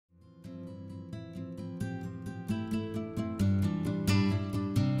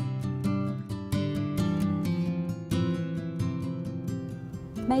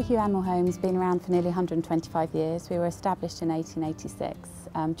Mayhew Animal Home has been around for nearly 125 years. We were established in 1886.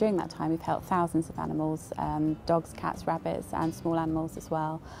 During that time we've helped thousands of animals, dogs, cats, rabbits and small animals as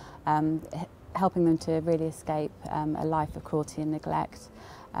well, helping them to really escape a life of cruelty and neglect.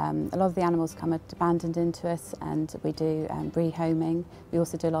 A lot of the animals come abandoned into us, and we do rehoming. We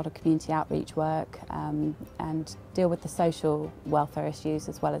also do a lot of community outreach work and deal with the social welfare issues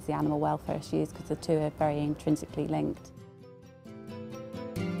as well as the animal welfare issues, because the two are very intrinsically linked.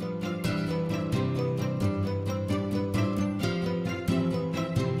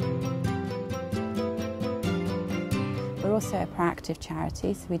 We're also a proactive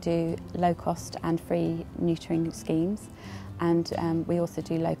charity, so we do low-cost and free neutering schemes, and we also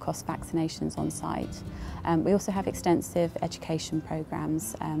do low-cost vaccinations on site. We also have extensive education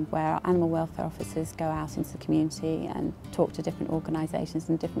programmes where our animal welfare officers go out into the community and talk to different organisations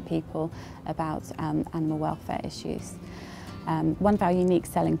and different people about animal welfare issues. One of our unique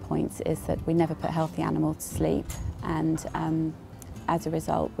selling points is that we never put healthy animals to sleep, and as a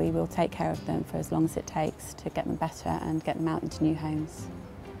result, we will take care of them for as long as it takes to get them better and get them out into new homes.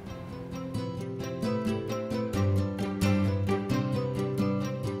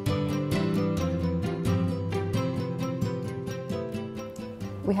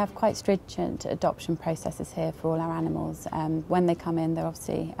 We have quite stringent adoption processes here for all our animals. When they come in, they're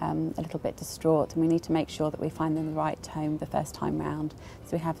obviously a little bit distraught, and we need to make sure that we find them the right home the first time round.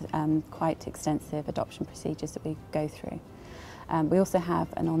 So we have quite extensive adoption procedures that we go through. We also have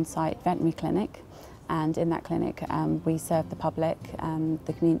an on-site veterinary clinic, and in that clinic we serve the public.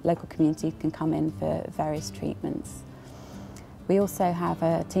 The local community can come in for various treatments. We also have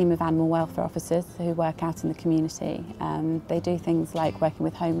a team of animal welfare officers who work out in the community. They do things like working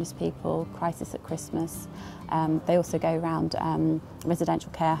with homeless people, crisis at Christmas. They also go around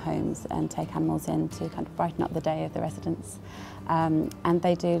residential care homes and take animals in to kind of brighten up the day of the residents. And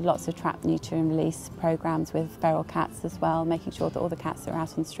they do lots of trap, neuter and release programmes with feral cats as well, making sure that all the cats that are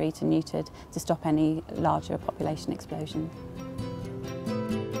out on the street are neutered to stop any larger population explosion.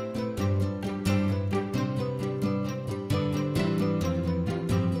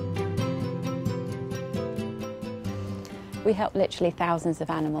 We help literally thousands of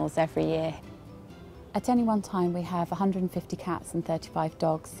animals every year. At any one time we have 150 cats and 35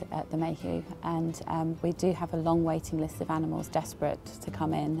 dogs at the Mayhew, and we do have a long waiting list of animals desperate to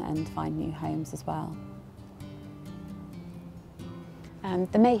come in and find new homes as well.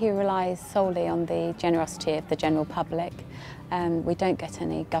 The Mayhew relies solely on the generosity of the general public. We don't get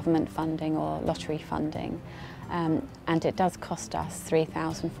any government funding or lottery funding, and it does cost us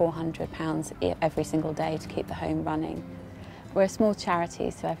 £3,400 every single day to keep the home running. We're a small charity,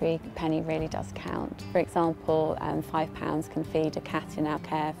 so every penny really does count. For example, £5 can feed a cat in our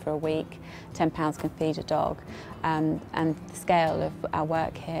care for a week, £10 can feed a dog, and the scale of our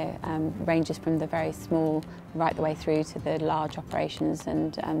work here ranges from the very small right the way through to the large operations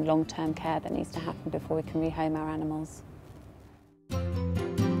and long-term care that needs to happen before we can rehome our animals.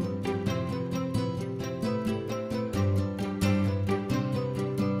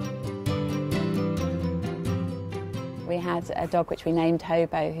 We had a dog which we named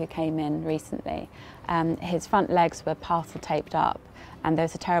Hobo who came in recently. His front legs were parcel taped up, and there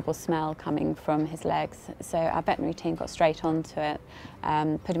was a terrible smell coming from his legs. So our veterinary team got straight onto it,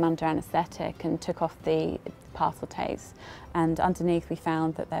 put him under anaesthetic and took off the parcel tapes. And underneath we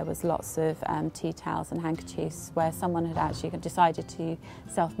found that there was lots of tea towels and handkerchiefs where someone had actually decided to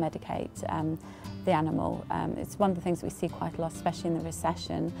self-medicate the animal. It's one of the things that we see quite a lot, especially in the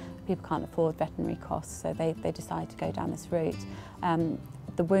recession. People can't afford veterinary costs, so they decide to go down this route.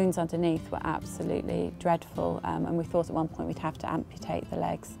 The wounds underneath were absolutely dreadful, and we thought at one point we'd have to amputate the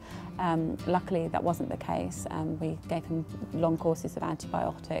legs. Luckily that wasn't the case. We gave him long courses of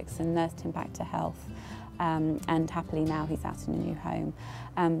antibiotics and nursed him back to health, and happily now he's out in a new home.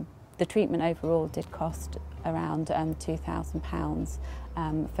 The treatment overall did cost around £2,000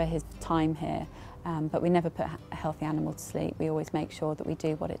 for his time here, but we never put a healthy animal to sleep. We always make sure that we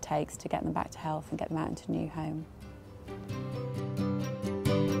do what it takes to get them back to health and get them out into a new home.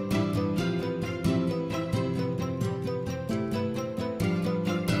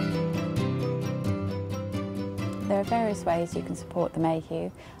 There are various ways you can support the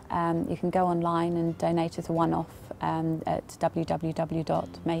Mayhew. You can go online and donate as a one-off at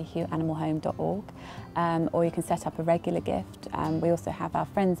www.mayhewanimalhome.org, or you can set up a regular gift. We also have our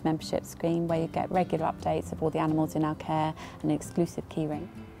Friends membership scheme where you get regular updates of all the animals in our care and an exclusive keyring.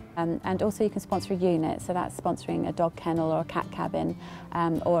 And also you can sponsor a unit, so that's sponsoring a dog kennel or a cat cabin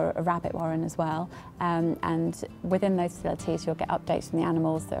or a rabbit warren as well. And within those facilities you'll get updates from the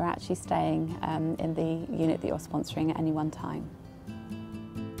animals that are actually staying in the unit that you're sponsoring at any one time.